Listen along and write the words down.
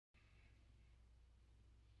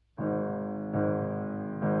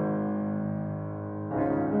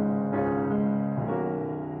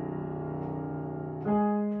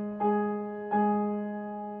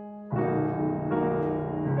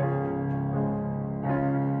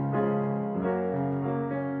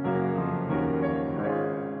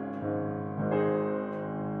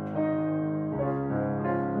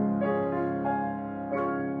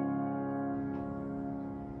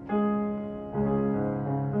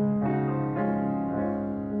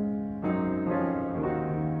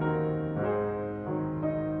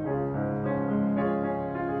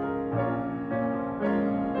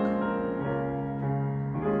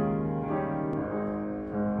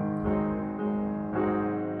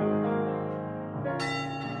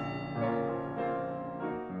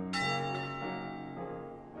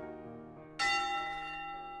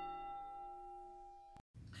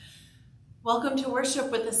Welcome to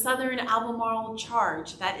worship with the Southern Albemarle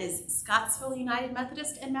Charge. That is Scottsville United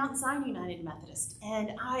Methodist and Mount Zion United Methodist.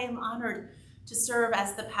 And I am honored to serve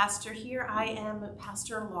as the pastor here. I am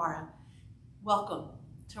Pastor Laura. Welcome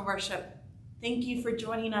to worship. Thank you for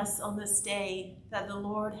joining us on this day that the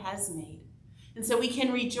Lord has made. And so we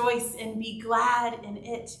can rejoice and be glad in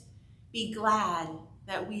it. Be glad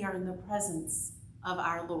that we are in the presence of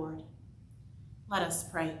our Lord. Let us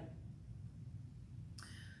pray.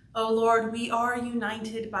 O Lord, we are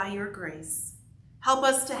united by your grace. Help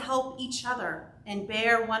us to help each other and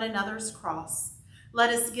bear one another's cross. Let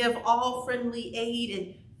us give all friendly aid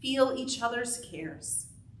and feel each other's cares.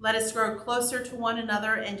 Let us grow closer to one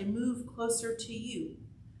another and move closer to you.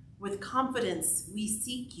 With confidence, we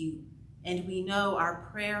seek you, and we know our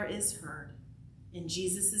prayer is heard. In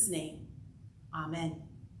Jesus' name, amen.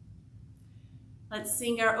 Let's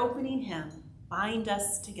sing our opening hymn, Bind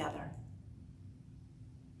Us Together.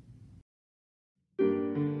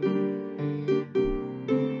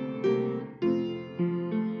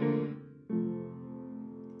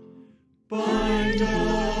 Bind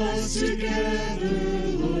us together,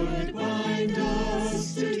 Lord, bind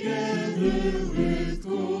us together with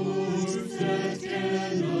cords that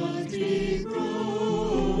cannot be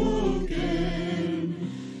broken.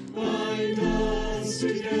 Bind us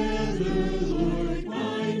together, Lord,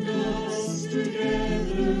 bind us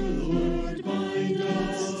together, Lord, bind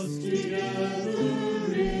us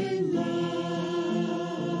together in love.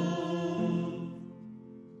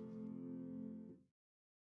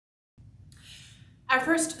 Our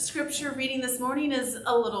first scripture reading this morning is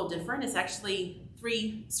a little different. It's actually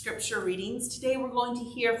 3 scripture readings. Today we're going to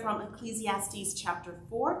hear from Ecclesiastes chapter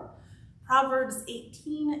 4, Proverbs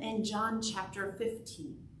 18, and John chapter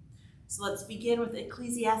 15. So let's begin with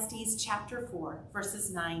Ecclesiastes chapter 4, verses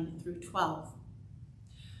 9 through 12.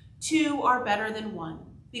 2 are better than 1,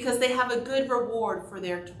 because they have a good reward for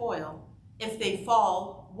their toil. If they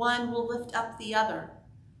fall, one will lift up the other.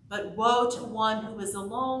 But woe to one who is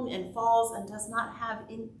alone and falls and does not have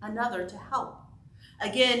another to help.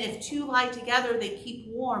 Again, if 2 lie together, they keep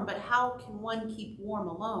warm, but how can one keep warm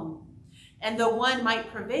alone? And though one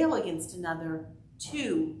might prevail against another,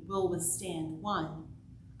 2 will withstand 1.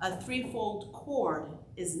 A threefold cord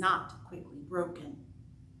is not quickly broken.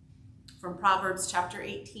 From Proverbs chapter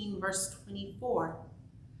 18, verse 24.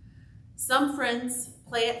 Some friends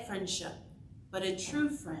play at friendship, but a true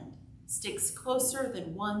friend sticks closer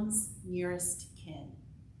than one's nearest kin.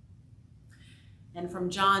 And from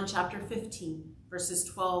John chapter 15, verses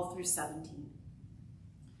 12 through 17.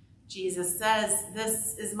 Jesus says,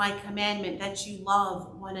 "This is my commandment, that you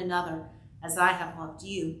love one another as I have loved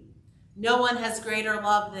you. No one has greater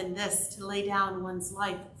love than this, to lay down one's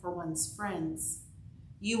life for one's friends.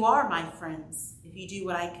 You are my friends if you do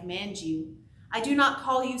what I command you. I do not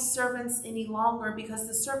call you servants any longer, because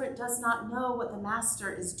the servant does not know what the master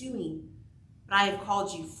is doing. But I have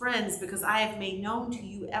called you friends, because I have made known to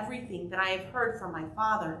you everything that I have heard from my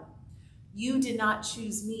Father. You did not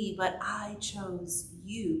choose me, but I chose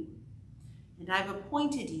you. And I have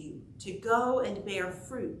appointed you to go and bear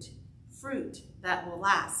fruit, fruit that will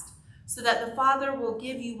last, so that the Father will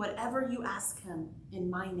give you whatever you ask him in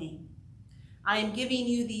my name. I am giving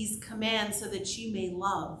you these commands so that you may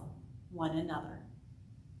love one another."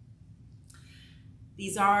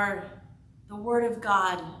 These are the word of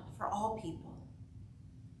God for all people.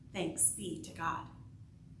 Thanks be to God.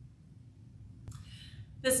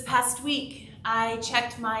 This past week, I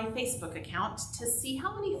checked my Facebook account to see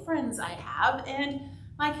how many friends I have, and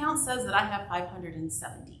my account says that I have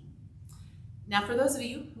 570. Now, for those of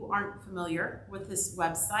you who aren't familiar with this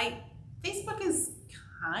website, Facebook is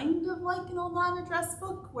kind of like an old non-address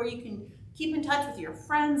book where you can keep in touch with your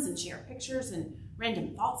friends and share pictures and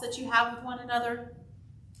random thoughts that you have with one another.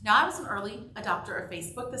 Now, I was an early adopter of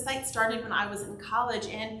Facebook. The site started when I was in college,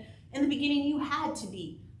 and in the beginning, you had to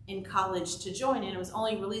be in college to join, and it was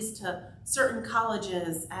only released to certain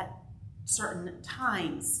colleges at certain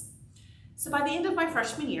times. So by the end of my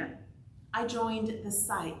freshman year, I joined the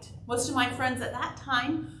site. Most of my friends at that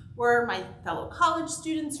time were my fellow college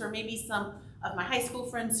students, or maybe some of my high school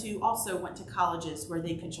friends who also went to colleges where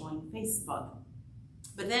they could join Facebook.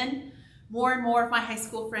 But then more and more of my high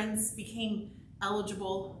school friends became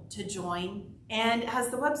eligible to join. And as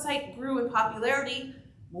the website grew in popularity,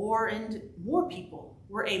 more and more people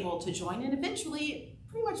were able to join. And eventually, it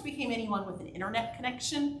pretty much became anyone with an internet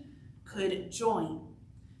connection could join.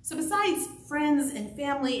 So besides friends and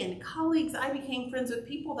family and colleagues, I became friends with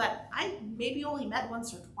people that I maybe only met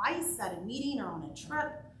once or twice at a meeting or on a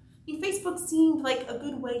trip. Facebook seemed like a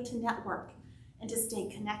good way to network and to stay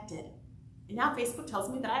connected. And now Facebook tells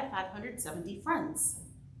me that I have 570 friends.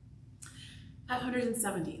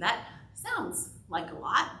 570. That sounds like a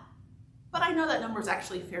lot, but I know that number is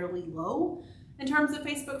actually fairly low. In terms of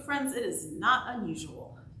Facebook friends, it is not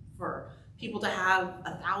unusual for people to have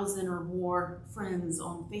 1,000 or more friends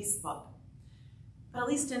on Facebook. But at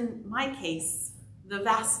least in my case, the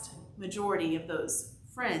vast majority of those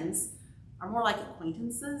friends are more like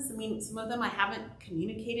acquaintances. I mean, some of them I haven't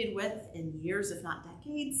communicated with in years, if not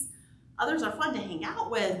decades. Others are fun to hang out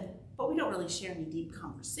with, but we don't really share any deep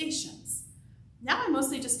conversations. Now I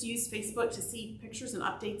mostly just use Facebook to see pictures and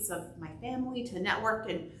updates of my family, to network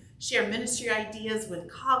and share ministry ideas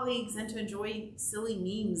with colleagues, and to enjoy silly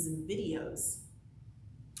memes and videos.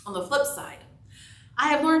 On the flip side, I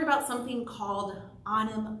have learned about something called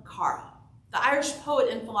Anam Cara. The Irish poet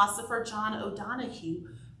and philosopher John O'Donoghue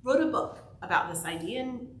wrote a book about this idea,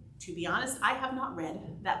 and to be honest, I have not read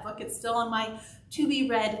that book. It's still on my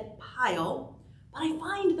to-be-read pile, but I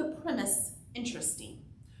find the premise interesting.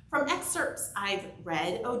 From excerpts I've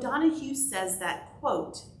read, O'Donoghue says that,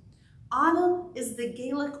 quote, Anam is the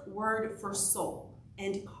Gaelic word for soul,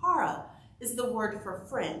 and Cara is the word for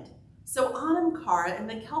friend. So Anam Cara in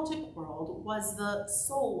the Celtic world was the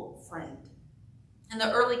soul friend. In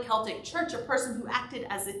the early Celtic church, a person who acted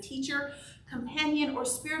as a teacher, companion, or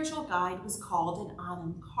spiritual guide was called an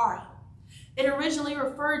Anam Cara. It originally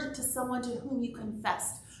referred to someone to whom you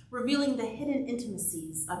confessed, revealing the hidden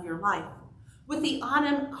intimacies of your life. With the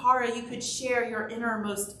Anam Cara, you could share your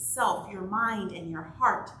innermost self, your mind, and your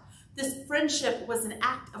heart. This friendship was an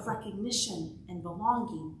act of recognition and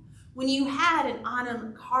belonging. When you had an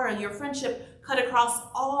Anam Cara, your friendship cut across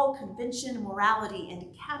all convention, morality,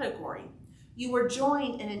 and category. You were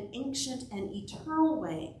joined in an ancient and eternal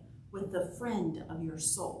way with the friend of your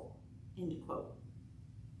soul, end quote.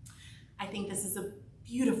 I think this is a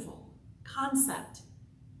beautiful concept.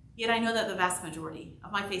 Yet I know that the vast majority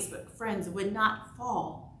of my Facebook friends would not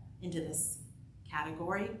fall into this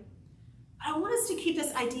category. But I want us to keep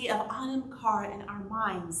this idea of Anam Cara in our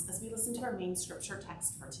minds as we listen to our main scripture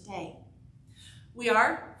text for today. We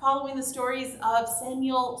are following the stories of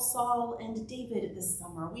Samuel, Saul, and David this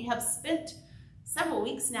summer. We have spent several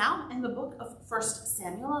weeks now in the book of 1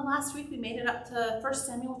 Samuel, and last week we made it up to 1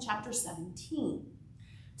 Samuel chapter 17.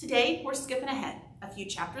 Today we're skipping ahead a few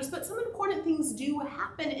chapters, but some important things do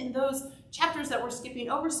happen in those chapters that we're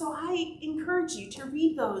skipping over, so I encourage you to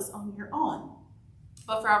read those on your own.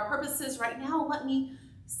 But for our purposes right now, let me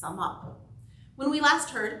sum up. When we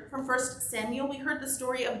last heard from 1 Samuel, we heard the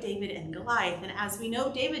story of David and Goliath, and as we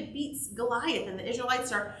know, David beats Goliath, and the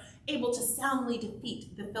Israelites are able to soundly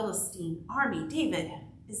defeat the Philistine army. David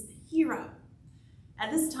is the hero.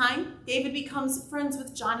 At this time, David becomes friends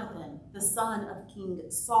with Jonathan, the son of King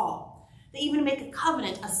Saul. They even make a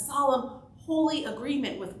covenant, a solemn, holy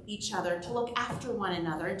agreement with each other to look after one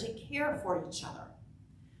another and to care for each other.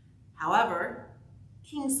 However,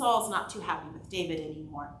 King Saul's not too happy with David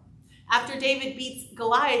anymore. After David beats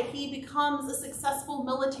Goliath, he becomes a successful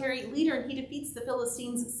military leader, and he defeats the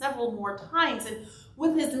Philistines several more times. And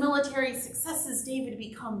with his military successes, David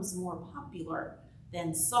becomes more popular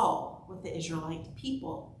than Saul with the Israelite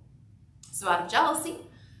people. So out of jealousy,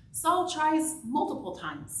 Saul tries multiple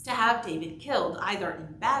times to have David killed, either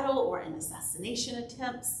in battle or in assassination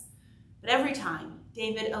attempts. But every time,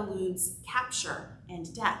 David eludes capture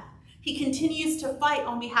and death. He continues to fight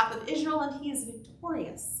on behalf of Israel, and he is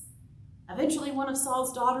victorious. Eventually, one of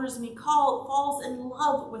Saul's daughters, Michal, falls in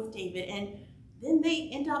love with David, and then they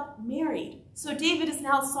end up married. So David is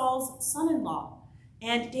now Saul's son-in-law,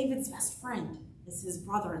 and David's best friend is his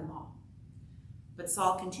brother-in-law. But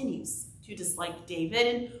Saul continues to dislike David,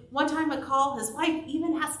 and one time Michal, his wife,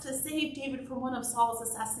 even has to save David from one of Saul's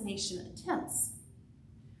assassination attempts.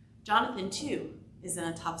 Jonathan, too, is in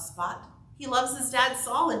a tough spot. He loves his dad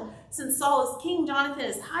Saul, and since Saul is king, Jonathan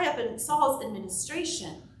is high up in Saul's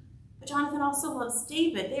administration. But Jonathan also loves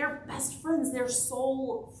David. They are best friends. They're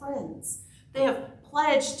soul friends. They have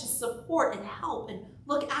pledged to support and help and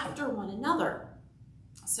look after one another.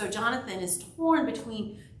 So Jonathan is torn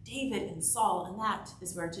between David and Saul, and that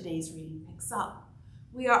is where today's reading picks up.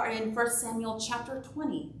 We are in 1 Samuel chapter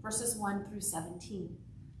 20, verses 1 through 17.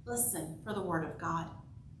 Listen for the word of God.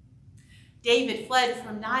 David fled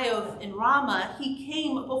from Naioth in Ramah. He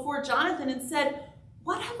came before Jonathan and said,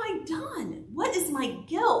 "What have I done? What is my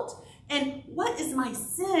guilt? And what is my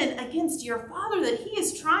sin against your father that he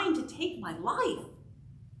is trying to take my life?"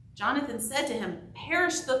 Jonathan said to him,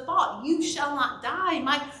 "Perish the thought, you shall not die.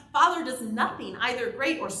 My father does nothing, either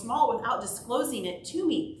great or small, without disclosing it to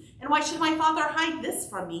me. And why should my father hide this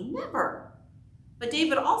from me? Never." But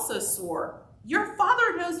David also swore, "Your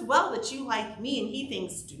father knows well that you like me, and he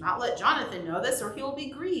thinks, do not let Jonathan know this, or he will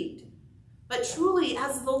be grieved." But truly,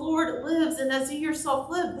 as the Lord lives and as you yourself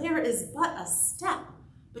live, there is but a step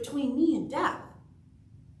between me and death."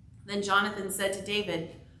 Then Jonathan said to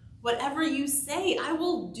David, "Whatever you say, I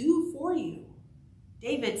will do for you."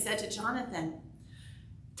 David said to Jonathan,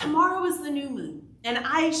 "Tomorrow is the new moon, and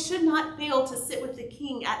I should not fail to sit with the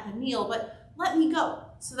king at the meal, but let me go,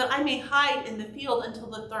 so that I may hide in the field until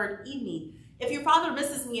the third evening. If your father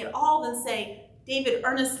misses me at all, then say, 'David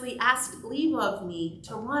earnestly asked leave of me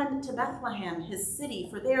to run to Bethlehem, his city,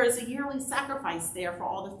 for there is a yearly sacrifice there for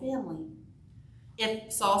all the family.'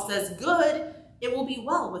 If Saul says, 'Good,' it will be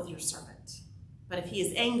well with your servant. But if he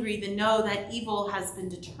is angry, then know that evil has been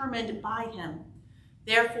determined by him.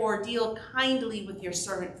 Therefore, deal kindly with your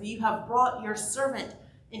servant, for you have brought your servant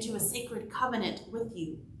into a sacred covenant with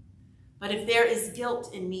you. But if there is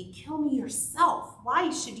guilt in me, kill me yourself. Why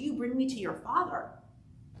should you bring me to your father?"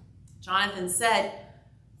 Jonathan said,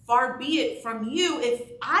 "Far be it from you.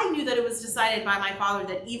 If I knew that it was decided by my father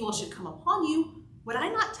that evil should come upon you, would I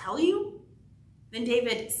not tell you?" Then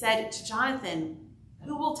David said to Jonathan,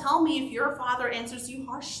 "Who will tell me if your father answers you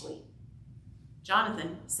harshly?"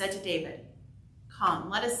 Jonathan said to David, "Come,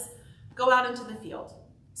 let us go out into the field."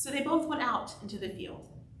 So they both went out into the field.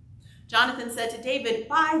 Jonathan said to David,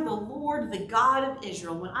 "By the Lord, the God of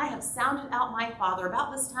Israel, when I have sounded out my father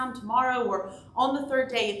about this time tomorrow or on the third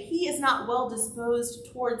day, if he is not well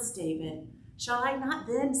disposed towards David, shall I not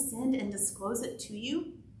then send and disclose it to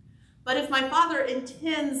you? But if my father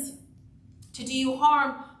intends to do you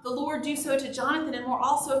harm, the Lord do so to Jonathan, and more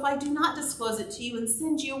also if I do not disclose it to you and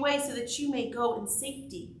send you away so that you may go in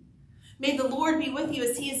safety. May the Lord be with you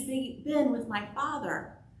as he has been with my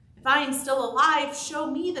father. If I am still alive,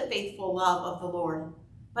 show me the faithful love of the Lord.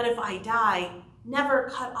 But if I die, never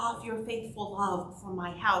cut off your faithful love from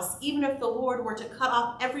my house, even if the Lord were to cut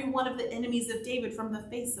off every one of the enemies of David from the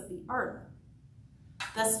face of the earth."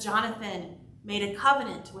 Thus Jonathan made a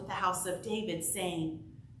covenant with the house of David, saying,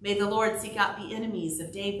 "May the Lord seek out the enemies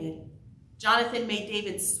of David." Jonathan made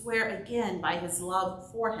David swear again by his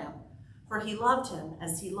love for him, for he loved him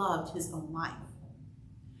as he loved his own life.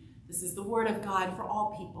 This is the word of God for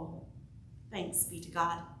all people. Thanks be to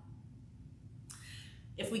God.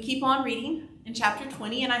 If we keep on reading in chapter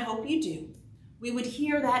 20, and I hope you do, we would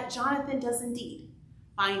hear that Jonathan does indeed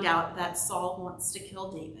find out that Saul wants to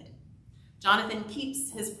kill David. Jonathan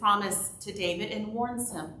keeps his promise to David and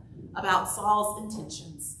warns him about Saul's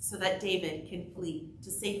intentions so that David can flee to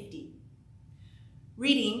safety.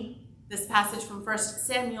 Reading this passage from 1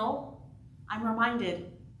 Samuel, I'm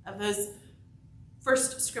reminded of those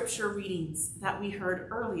first scripture readings that we heard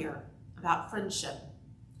earlier about friendship.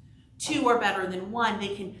 Two are better than one.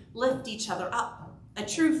 They can lift each other up. A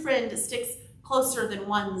true friend sticks closer than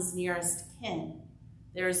one's nearest kin.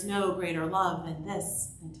 There is no greater love than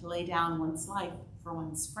this, than to lay down one's life for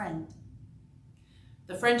one's friend.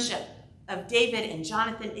 The friendship of David and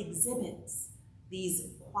Jonathan exhibits these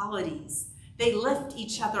qualities. They lift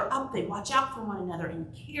each other up. They watch out for one another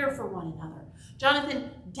and care for one another.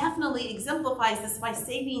 Jonathan definitely exemplifies this by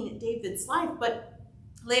saving David's life, but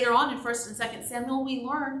later on in 1 and 2 Samuel, we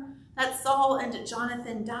learn that Saul and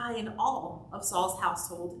Jonathan die and all of Saul's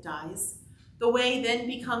household dies. The way then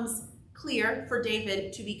becomes clear for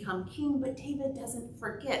David to become king, but David doesn't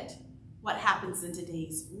forget what happens in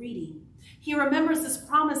today's reading. He remembers this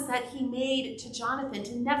promise that he made to Jonathan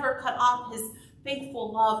to never cut off his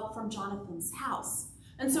faithful love from Jonathan's house.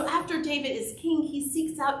 And so after David is king, he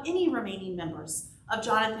seeks out any remaining members of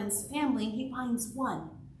Jonathan's family, and he finds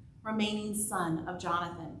one remaining son of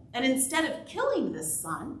Jonathan. And instead of killing this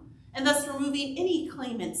son, and thus removing any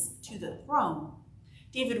claimants to the throne,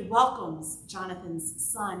 David welcomes Jonathan's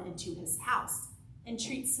son into his house and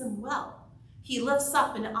treats him well. He lifts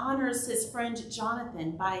up and honors his friend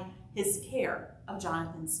Jonathan by his care of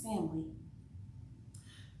Jonathan's family.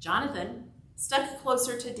 Jonathan stuck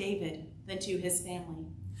closer to David than to his family.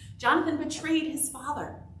 Jonathan betrayed his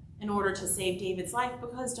father in order to save David's life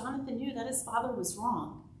because Jonathan knew that his father was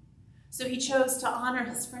wrong. So he chose to honor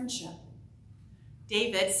his friendship.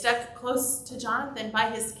 David stuck close to Jonathan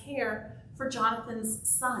by his care for Jonathan's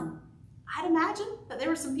son. I'd imagine that there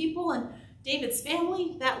were some people in David's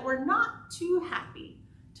family that were not too happy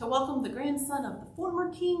to welcome the grandson of the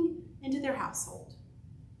former king into their household.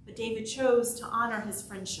 But David chose to honor his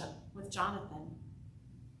friendship with Jonathan.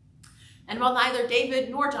 And while neither David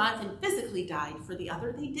nor Jonathan physically died for the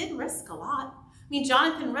other, they did risk a lot. I mean,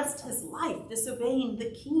 Jonathan risked his life disobeying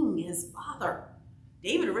the king, his father.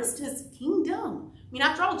 David risked his kingdom. I mean,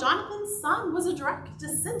 after all, Jonathan's son was a direct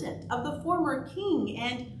descendant of the former king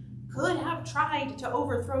and could have tried to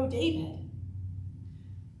overthrow David.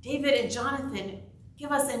 David and Jonathan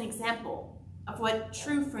give us an example of what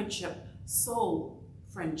true friendship soul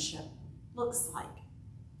friendship looks like.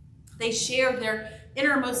 They shared their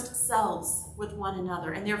innermost selves with one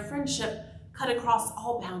another, and their friendship cut across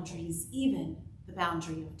all boundaries, even the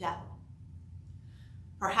boundary of death.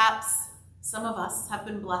 Perhaps some of us have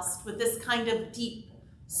been blessed with this kind of deep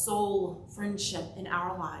soul friendship in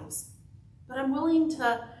our lives, but I'm willing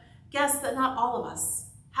to guess that not all of us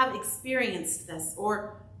have experienced this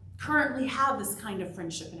or currently have this kind of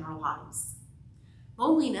friendship in our lives.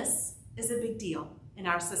 Loneliness is a big deal in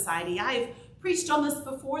our society. I've preached on this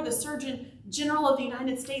before. The Surgeon General of the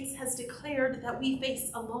United States has declared that we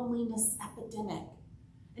face a loneliness epidemic.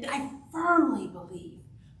 And I firmly believe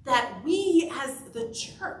that we as the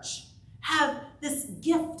church have this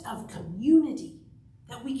gift of community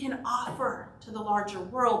that we can offer to the larger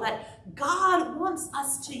world, that God wants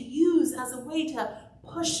us to use as a way to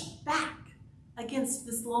push back against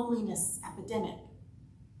this loneliness epidemic.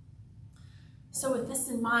 So with this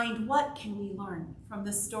in mind, what can we learn from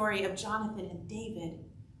the story of Jonathan and David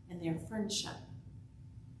and their friendship?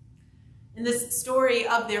 In this story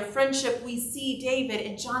of their friendship, we see David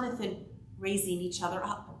and Jonathan raising each other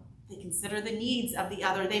up. They consider the needs of the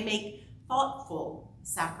other. They make thoughtful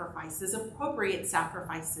sacrifices, appropriate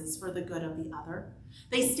sacrifices for the good of the other.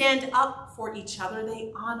 They stand up for each other.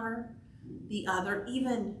 They honor the other,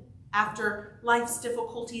 even after life's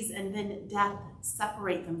difficulties and then death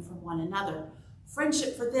separate them from one another.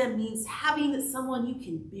 Friendship for them means having someone you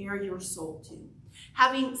can bare your soul to,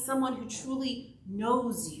 having someone who truly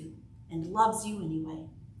knows you and loves you anyway,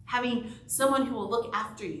 having someone who will look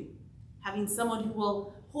after you, having someone who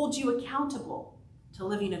will hold you accountable to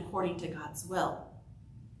living according to God's will.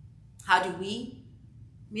 How do we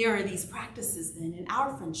mirror these practices then in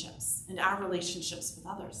our friendships and our relationships with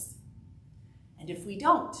others? And if we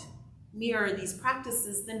don't mirror these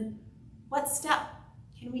practices, then what step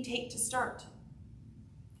can we take to start?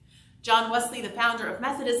 John Wesley, the founder of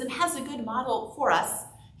Methodism, has a good model for us.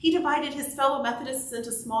 He divided his fellow Methodists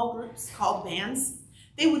into small groups called bands.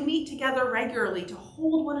 They would meet together regularly to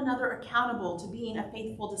hold one another accountable to being a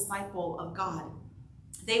faithful disciple of God.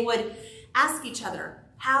 They would ask each other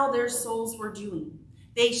how their souls were doing.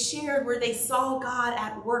 They shared where they saw God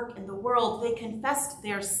at work in the world. They confessed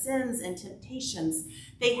their sins and temptations.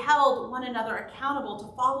 They held one another accountable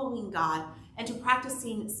to following God and to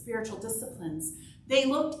practicing spiritual disciplines. They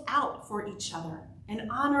looked out for each other and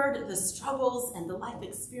honored the struggles and the life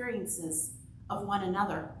experiences of one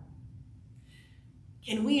another.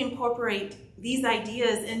 Can we incorporate these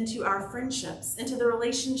ideas into our friendships, into the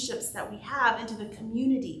relationships that we have, into the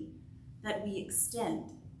community that we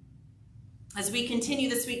extend? As we continue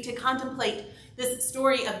this week to contemplate this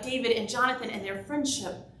story of David and Jonathan and their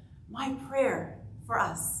friendship, my prayer for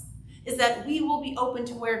us is that we will be open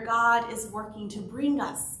to where God is working to bring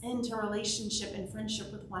us into relationship and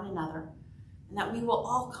friendship with one another, and that we will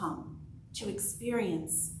all come to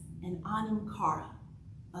experience an anam cara,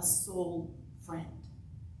 a soul friend.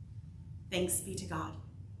 Thanks be to God.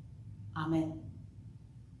 Amen.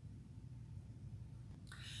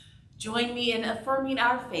 Join me in affirming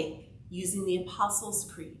our faith using the Apostles'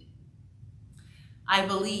 Creed. I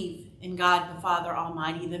believe in God the Father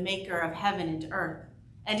Almighty, the maker of heaven and earth,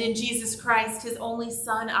 and in Jesus Christ, his only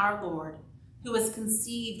Son, our Lord, who was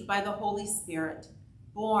conceived by the Holy Spirit,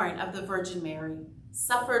 born of the Virgin Mary,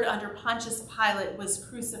 suffered under Pontius Pilate, was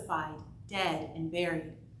crucified, dead, and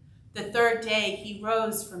buried. The third day he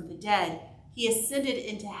rose from the dead. He ascended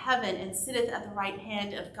into heaven and sitteth at the right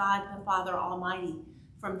hand of God the Father Almighty.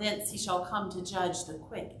 From thence he shall come to judge the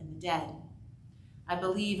quick and the dead. I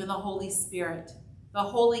believe in the Holy Spirit, the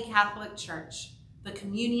Holy Catholic Church, the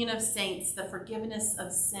communion of saints, the forgiveness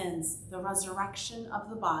of sins, the resurrection of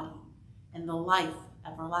the body, and the life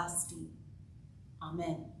everlasting.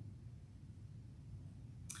 Amen.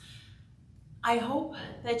 I hope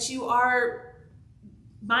that you are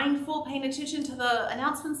mindful, paying attention to the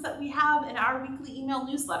announcements that we have in our weekly email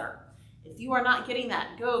newsletter. If you are not getting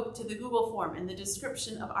that, go to the Google form in the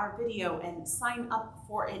description of our video and sign up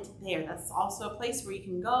for it there. That's also a place where you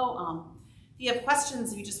can go. If you have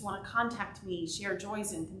questions, if you just want to contact me, share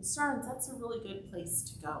joys and concerns, that's a really good place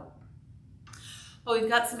to go. But we've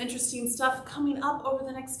got some interesting stuff coming up over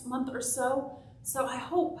the next month or so, so I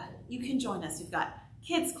hope you can join us. We've got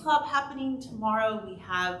Kids Club happening tomorrow. We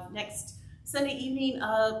have next Sunday evening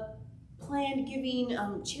a planned giving,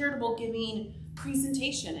 charitable giving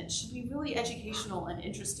presentation. It should be really educational and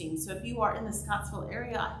interesting. So if you are in the Scottsville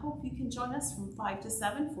area, I hope you can join us from 5 to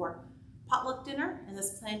 7 for potluck dinner and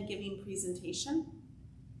this planned giving presentation.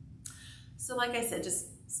 So like I said, just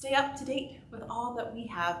stay up to date with all that we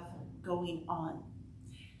have going on.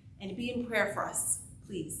 And be in prayer for us,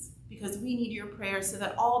 please. because we need your prayer so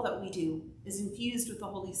that all that we do is infused with the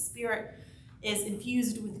Holy Spirit, is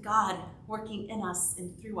infused with God working in us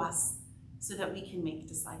and through us so that we can make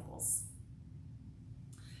disciples.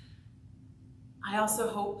 I also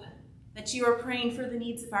hope that you are praying for the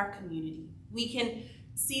needs of our community. We can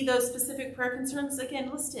see those specific prayer concerns, again,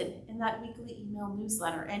 listed in that weekly email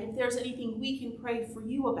newsletter. And if there's anything we can pray for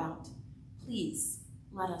you about, please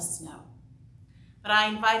let us know. But I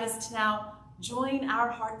invite us to now join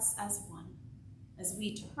our hearts as one as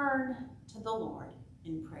we turn to the Lord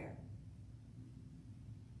in prayer.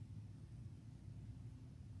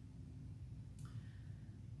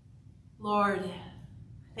 Lord,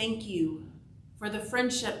 thank you for the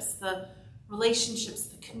friendships, the relationships,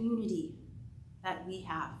 the community that we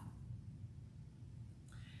have.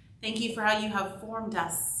 Thank you for how you have formed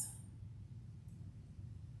us.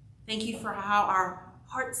 Thank you for how our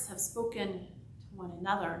hearts have spoken to one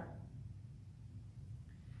another.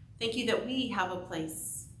 Thank you that we have a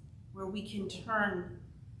place where we can turn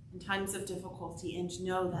in times of difficulty and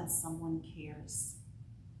know that someone cares.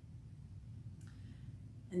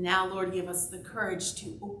 And now, Lord, give us the courage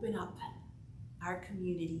to open up our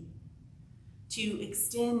community, to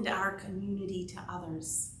extend our community to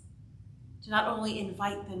others, to not only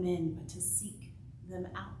invite them in, but to seek them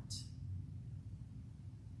out.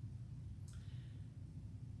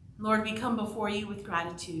 Lord, we come before you with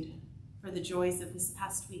gratitude for the joys of this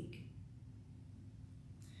past week,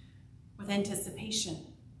 with anticipation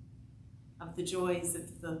of the joys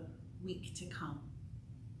of the week to come.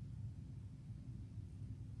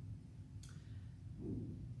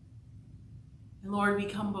 And Lord, we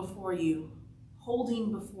come before you,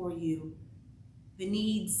 holding before you the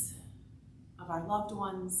needs of our loved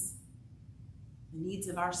ones, the needs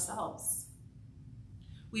of ourselves.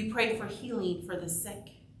 We pray for healing for the sick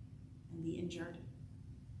and the injured.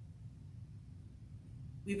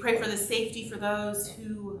 We pray for the safety for those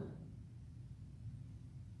who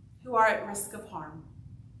are at risk of harm.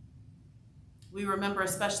 We remember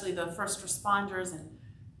especially the first responders and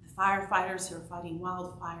the firefighters who are fighting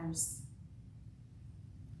wildfires.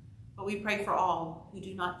 But we pray for all who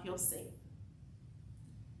do not feel safe,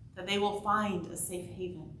 that they will find a safe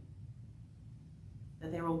haven,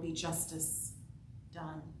 that there will be justice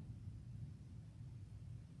done.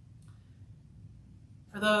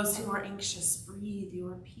 For those who are anxious, breathe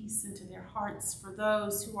your peace into their hearts. For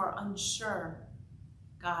those who are unsure,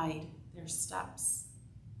 guide their steps.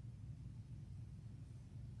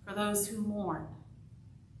 For those who mourn,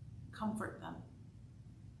 comfort them.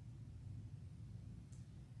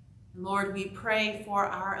 And Lord, we pray for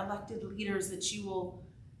our elected leaders that you will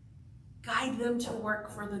guide them to work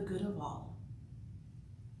for the good of all.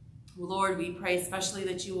 Lord, we pray especially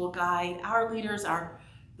that you will guide our leaders,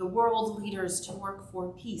 the world leaders, to work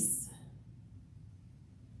for peace,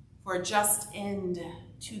 for a just end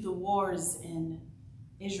to the wars in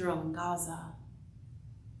Israel and Gaza,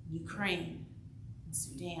 Ukraine and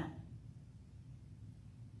Sudan.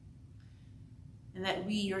 And that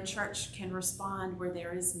we, your church, can respond where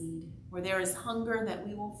there is need, where there is hunger, that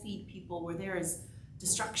we will feed people, where there is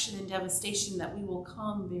destruction and devastation, that we will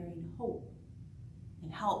come bearing hope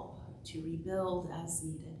and help to rebuild as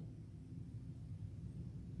needed.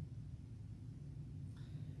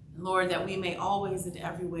 And Lord, that we may always and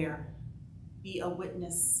everywhere be a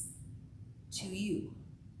witness to you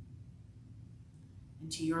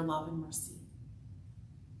and to your love and mercy.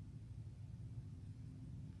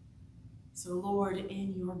 So Lord,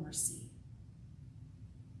 in your mercy,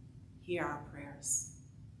 hear our prayers.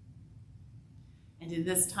 And in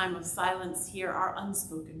this time of silence, hear our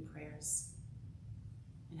unspoken prayers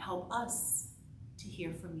and help us to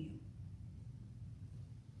hear from you.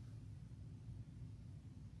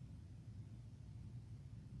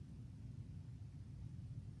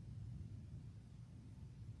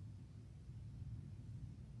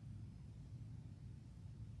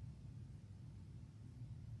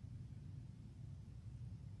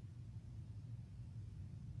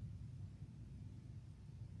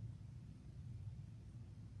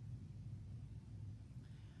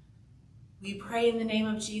 We pray in the name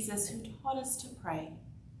of Jesus, who taught us to pray.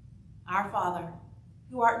 Our Father,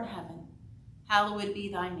 who art in heaven, hallowed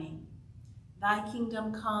be thy name. Thy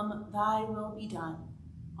kingdom come, thy will be done,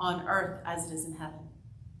 on earth as it is in heaven.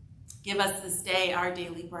 Give us this day our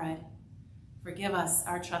daily bread. Forgive us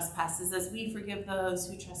our trespasses as we forgive those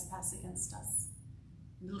who trespass against us.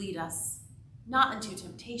 And lead us not into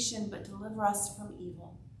temptation, but deliver us from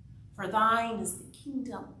evil. For thine is the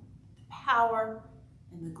kingdom, the power,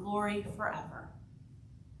 and the glory forever.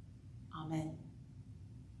 Amen.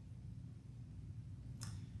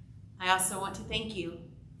 I also want to thank you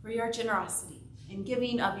for your generosity in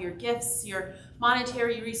giving of your gifts, your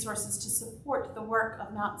monetary resources to support the work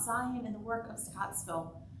of Mount Zion and the work of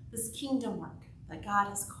Scottsville, this kingdom work that God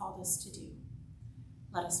has called us to do.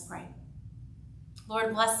 Let us pray.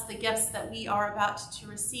 Lord, bless the gifts that we are about to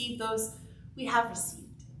receive, those we have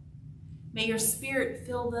received. May your Spirit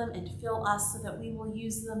fill them and fill us so that we will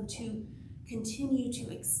use them to continue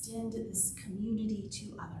to extend this community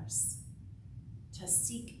to others, to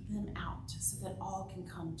seek them out so that all can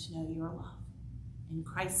come to know your love. In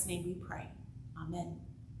Christ's name we pray. Amen.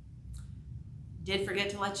 Did forget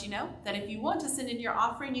to let you know that if you want to send in your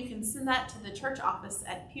offering, you can send that to the church office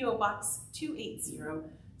at P.O. Box 280,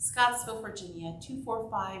 Scottsville, Virginia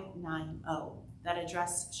 24590. That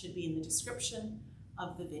address should be in the description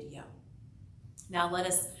of the video. Now let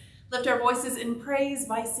us lift our voices in praise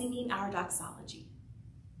by singing our doxology.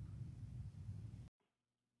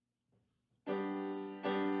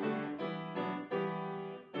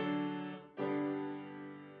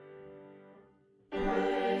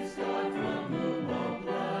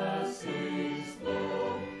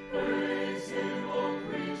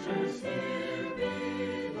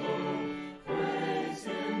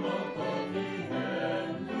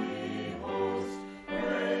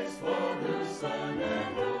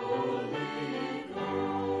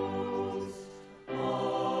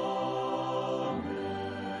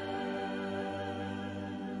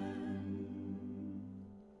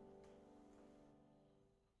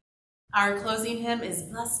 Our closing hymn is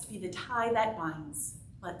Blessed Be the Tie That Binds.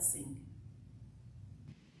 Let's sing.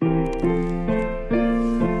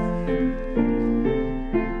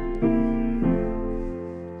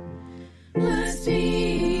 Blessed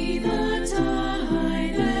be the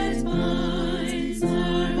tie that binds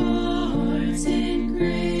our hearts in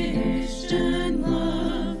Christian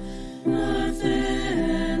love, the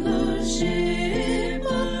fellowship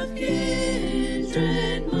of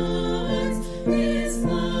kindred minds is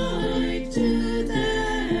like to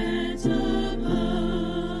that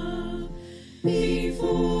above.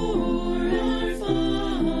 Before our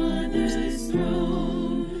Father's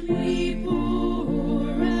throne we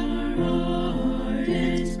pour our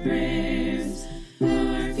ardent prayers,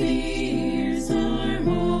 our fears, our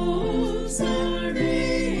hopes, our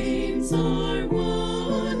aims are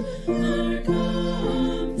one, our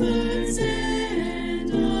comforts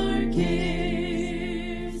and our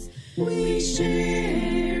cares. We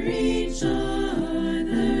share each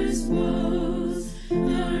other's woes,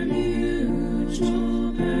 our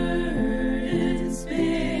mutual burdens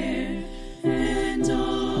bear, and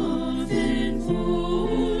often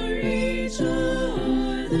for each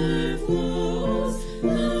other flows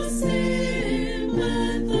the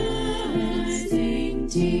sympathizing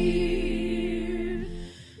tear.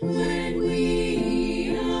 When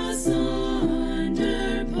we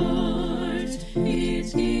asunder part,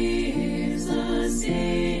 it gives us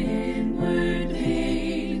inward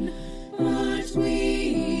pain, but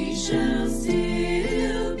we shall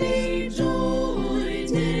still be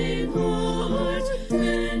joined in heart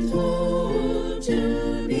and hope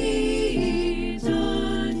to meet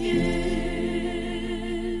again.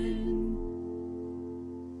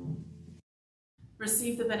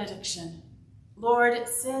 Receive the benediction. Lord,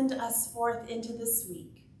 send us forth into this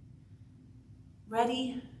week,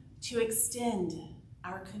 ready to extend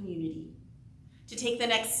our community, to take the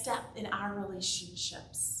next step in our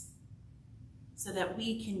relationships, so that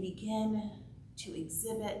we can begin to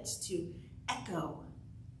exhibit, to echo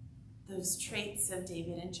those traits of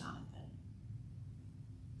David and Jonathan,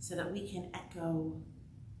 so that we can echo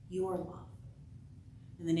your love.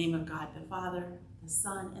 In the name of God, the Father, the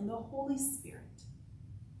Son, and the Holy Spirit.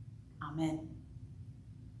 Amen.